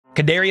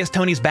Kadarius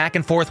Toney's back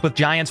and forth with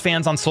Giants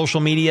fans on social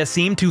media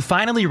seemed to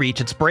finally reach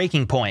its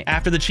breaking point.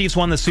 After the Chiefs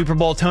won the Super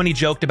Bowl, Toney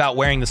joked about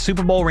wearing the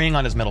Super Bowl ring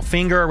on his middle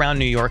finger around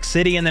New York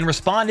City and then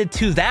responded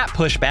to that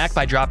pushback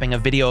by dropping a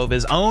video of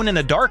his own in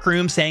a dark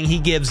room saying he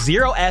gives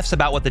 0 Fs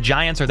about what the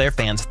Giants or their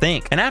fans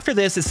think. And after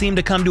this, it seemed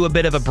to come to a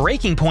bit of a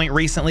breaking point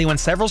recently when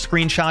several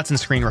screenshots and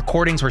screen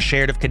recordings were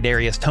shared of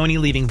Kadarius Toney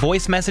leaving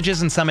voice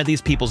messages in some of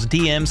these people's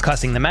DMs,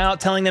 cussing them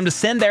out, telling them to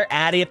send their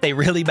addy if they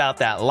really about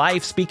that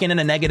life, speaking in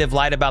a negative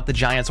light about the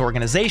Giants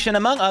organization,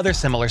 among other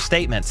similar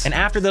statements. And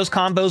after those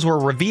combos were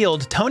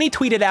revealed, Toney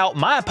tweeted out,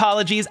 "My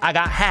apologies, I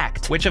got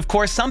hacked," which of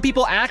course some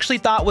people actually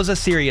thought was a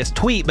serious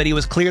tweet, but he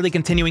was clearly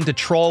continuing to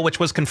troll,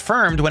 which was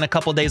confirmed when a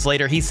couple days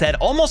later he said,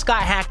 "Almost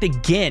got hacked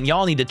again,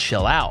 y'all need to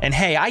chill out." And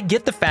hey, I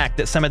get the fact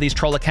that some of these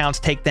troll accounts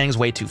take things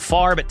way too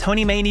far, but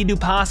Toney may need to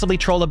possibly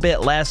troll a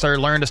bit less or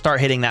learn to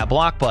start hitting that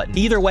block button.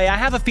 Either way, I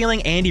have a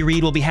feeling Andy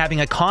Reid will be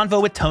having a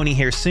convo with Toney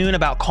here soon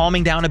about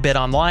calming down a bit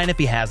online if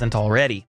he hasn't already.